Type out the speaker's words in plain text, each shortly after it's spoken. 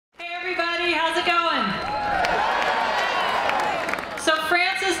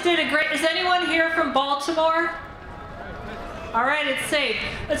is anyone here from Baltimore? All right, it's safe.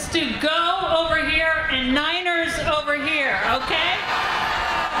 Let's do go over here and Niners over here, okay?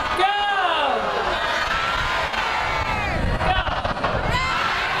 Go!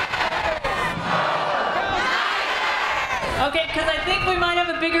 Okay, because I think we might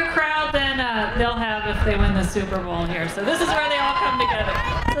have a bigger crowd than they'll have if they win the Super Bowl here. So this is where they all come together.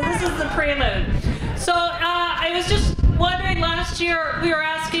 So this is the prelude. So I was just wondering, last year we were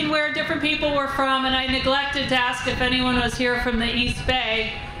asking where different people were from, and I neglected to ask if anyone was here from the East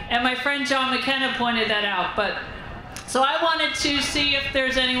Bay, and my friend John McKenna pointed that out. So I wanted to see if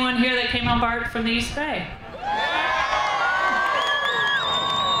there's anyone here that came on board from the East Bay.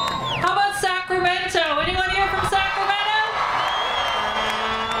 How about Sacramento? Anyone here from Sacramento?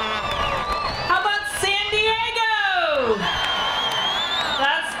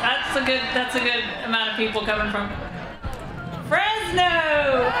 That's a good amount of people coming from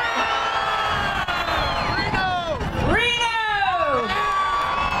Fresno. Reno.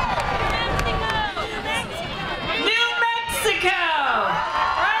 New Mexico.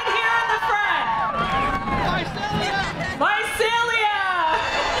 Right here in the front. Visalia.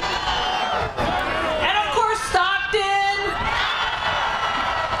 And of course Stockton.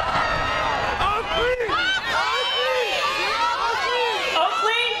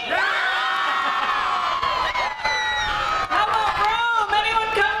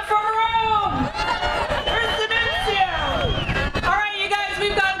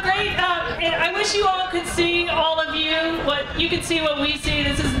 You all could see, all of you, you could see what we see.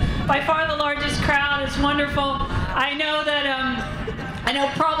 This is by far the largest crowd. It's wonderful. I know that I know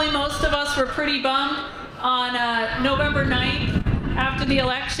probably most of us were pretty bummed on November 9th after the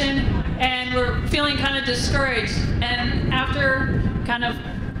election, and we're feeling kind of discouraged. And after kind of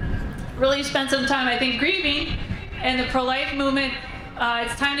really spent some time, I think, grieving and the pro-life movement,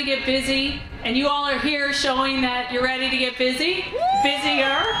 it's time to get busy. And you all are here showing that you're ready to get busy,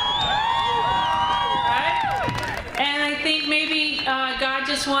 busier. And I think maybe God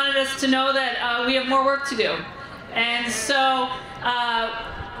just wanted us to know that we have more work to do. And so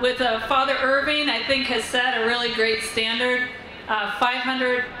with Father Irving, I think, has set a really great standard.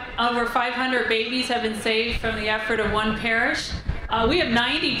 Over 500 babies have been saved from the effort of one parish. We have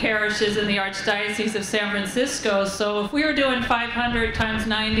 90 parishes in the Archdiocese of San Francisco, so if we were doing 500 times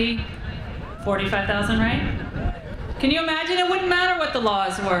 90, 45,000, right? Can you imagine? It wouldn't matter what the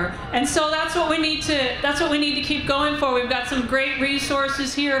laws were. And so that's what we need to keep going for. We've got some great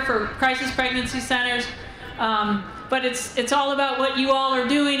resources here for crisis pregnancy centers. But it's all about what you all are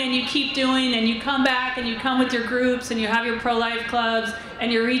doing, and you keep doing, and you come back and you come with your groups, and you have your pro-life clubs,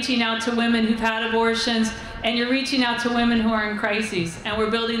 and you're reaching out to women who've had abortions, and you're reaching out to women who are in crises. And we're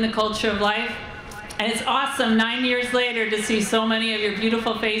building the culture of life. And it's awesome 9 years later to see so many of your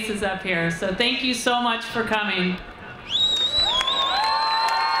beautiful faces up here. So thank you so much for coming.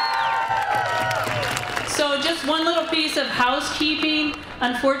 So just one little piece of housekeeping.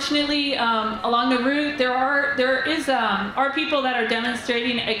 Unfortunately, along the route, there are people that are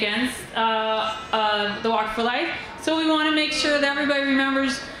demonstrating against the Walk for Life. So we want to make sure that everybody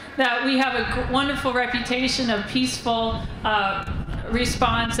remembers that we have a wonderful reputation of peaceful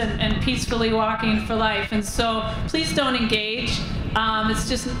response and peacefully walking for life. And so please don't engage.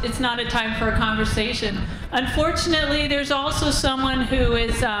 It's not a time for a conversation. Unfortunately, there's also someone who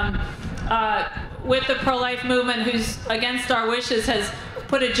is with the pro-life movement who's against our wishes, has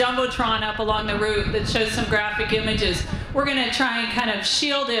put a jumbotron up along the route that shows some graphic images. We're going to try and kind of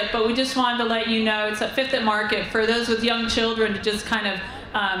shield it, but we just wanted to let you know it's at 5th and Market for those with young children to just kind of,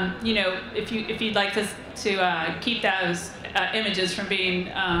 you know, if you'd like to keep those images from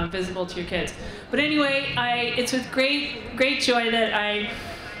being visible to your kids. But anyway, it's with great joy that I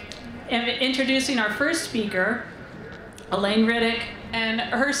am introducing our first speaker, Elaine Riddick. And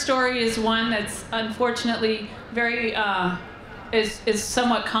her story is one that's unfortunately very is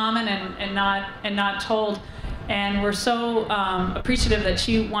somewhat common and not told. And we're so appreciative that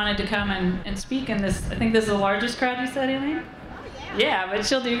she wanted to come and speak in this. I think this is the largest crowd you said, Elaine? Yeah, but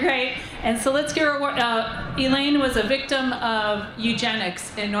she'll do great. And so let's give her. Elaine was a victim of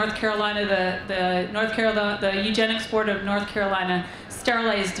eugenics in North Carolina. The Eugenics Board of North Carolina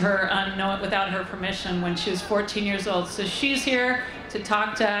sterilized her without her permission when she was 14 years old. So she's here to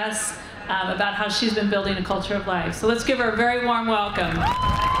talk to us about how she's been building a culture of life. So let's give her a very warm welcome.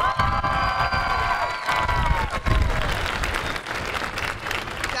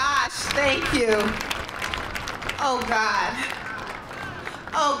 Gosh, thank you. Oh God.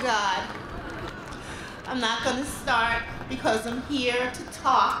 Oh God. I'm not going to start because I'm here to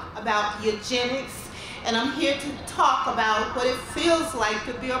talk about eugenics and I'm here to talk about what it feels like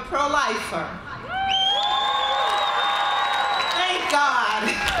to be a pro-lifer. Thank God.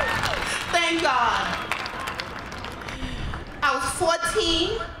 Thank God. I was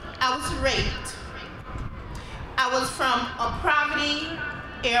 14. I was raped. I was from a poverty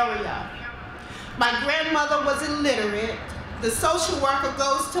area. My grandmother was illiterate. The social worker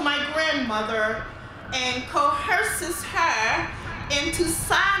goes to my grandmother and coerces her into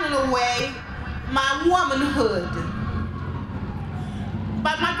signing away my womanhood.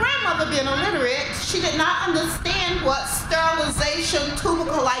 But my grandmother, being illiterate, she did not understand what sterilization,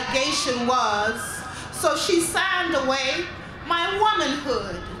 tubercle ligation was, so she signed away my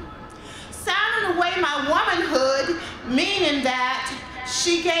womanhood. Signing away my womanhood, meaning that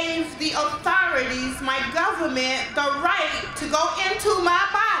she gave the authorities, my government, the right to go into my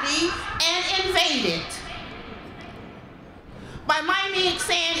body and invade it. By me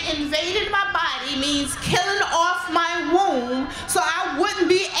saying invaded my body means killing off my womb so I wouldn't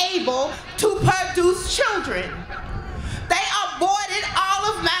be able to produce children. They aborted all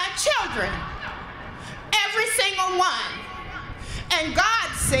of my children, every single one. And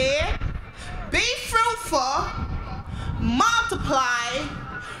God said, be fruitful, multiply,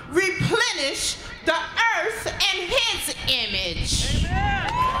 replenish the earth in his image. Amen.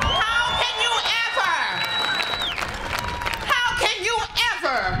 How can you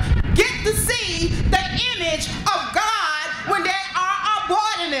ever get to see the image of God when they are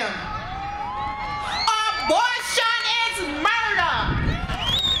aborting him? Abortion is murder.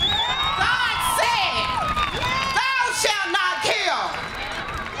 God said, thou shalt not kill.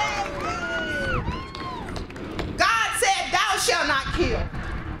 God said, thou shalt not kill.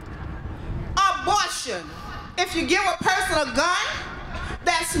 Abortion. If you give a person a gun,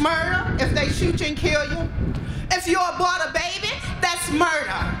 that's murder if they shoot you and kill you. If you abort a baby, that's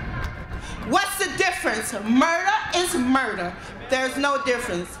murder. What's the difference? Murder is murder. There's no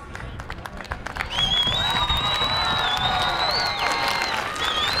difference.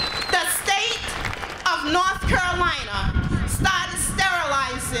 The state of North Carolina started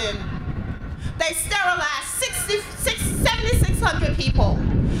sterilizing. They sterilized 7,600 people.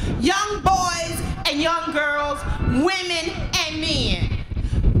 Young boys and young girls, women and men.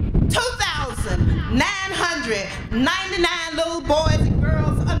 2,999 little boys and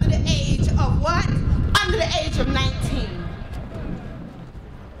girls under the age of what? Under the age of 19.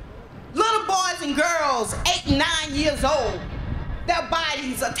 Little boys and girls, 8 and 9 years old, their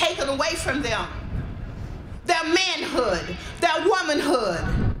bodies are taken away from them. Their manhood, their womanhood,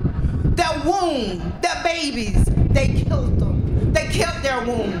 their womb, their babies, they killed them. They killed their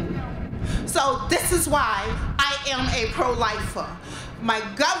womb. So this is why I am a pro-lifer. My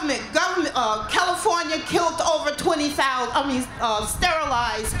government, California killed over 20,000,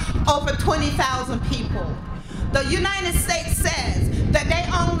 sterilized over 20,000 people. The United States says that they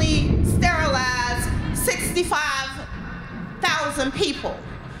only sterilized 65,000 people.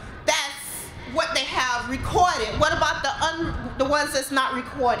 That's what they have recorded. What about the ones that's not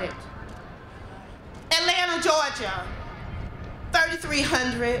recorded? Atlanta, Georgia,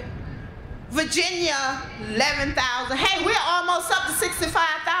 3,300. Virginia, 11,000. Hey, we're almost up to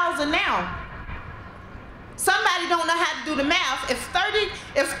 65,000 now. Somebody don't know how to do the math. If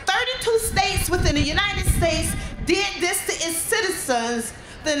 32 states within the United States did this to its citizens,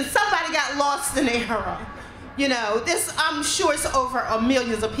 then somebody got lost in error. You know, this, I'm sure it's over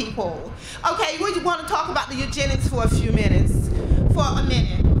millions of people. Okay, we want to talk about the eugenics for a few minutes.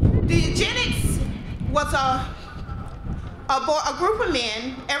 The eugenics was a group of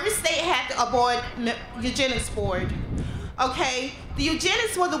men. Every state had to abort eugenics board. Okay, the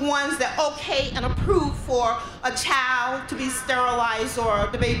eugenics were the ones that okay and approved for a child to be sterilized or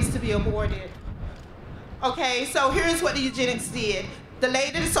the babies to be aborted. Okay, so here's what the eugenics did. The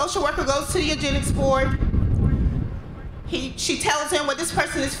lady, the social worker, goes to the eugenics board. She tells him, well, this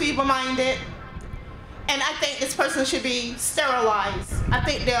person is feeble-minded, and I think this person should be sterilized. I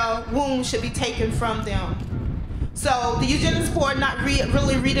think their womb should be taken from them. So the eugenics board, not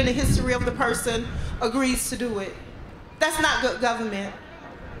really reading the history of the person, agrees to do it. That's not good government.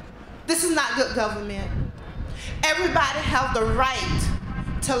 This is not good government. Everybody have the right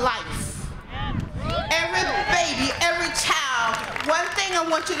to life. Every baby, every child. One thing I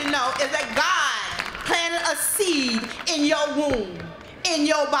want you to know is that God planted a seed in your womb, in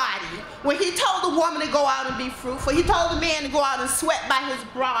your body. When he told the woman to go out and be fruitful, he told the man to go out and sweat by his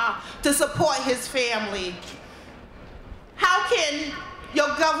brow to support his family. How can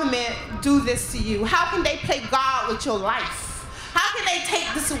your government do this to you? How can they play God with your life? How can they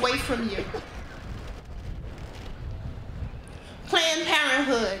take this away from you? Planned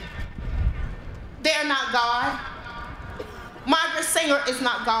Parenthood. They're not God. Margaret Sanger is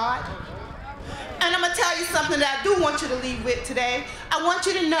not God. And I'm going to tell you something that I do want you to leave with today. I want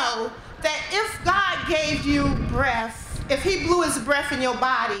you to know that if God gave you breath, if he blew his breath in your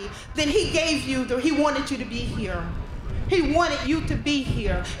body, then he wanted you to be here. He wanted you to be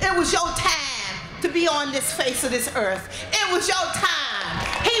here. It was your time to be on this face of this earth. It was your time.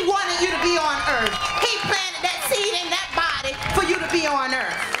 He wanted you to be on earth. He planted that seed in that body for you to be on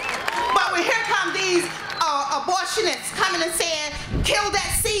earth. But when here come these abortionists coming and saying, kill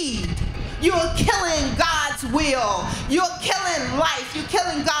that seed. You're killing God's will. You're killing life. You're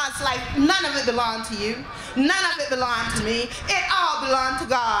killing God's life. None of it belonged to you. None of it belonged to me. It all belonged to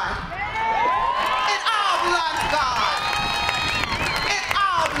God. It all belonged to God. It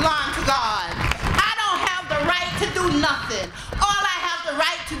all belonged to God. I don't have the right to do nothing. All I have the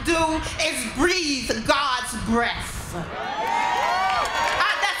right to do is breathe God's breath.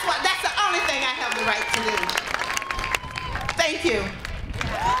 That's the only thing I have the right to do. Thank you.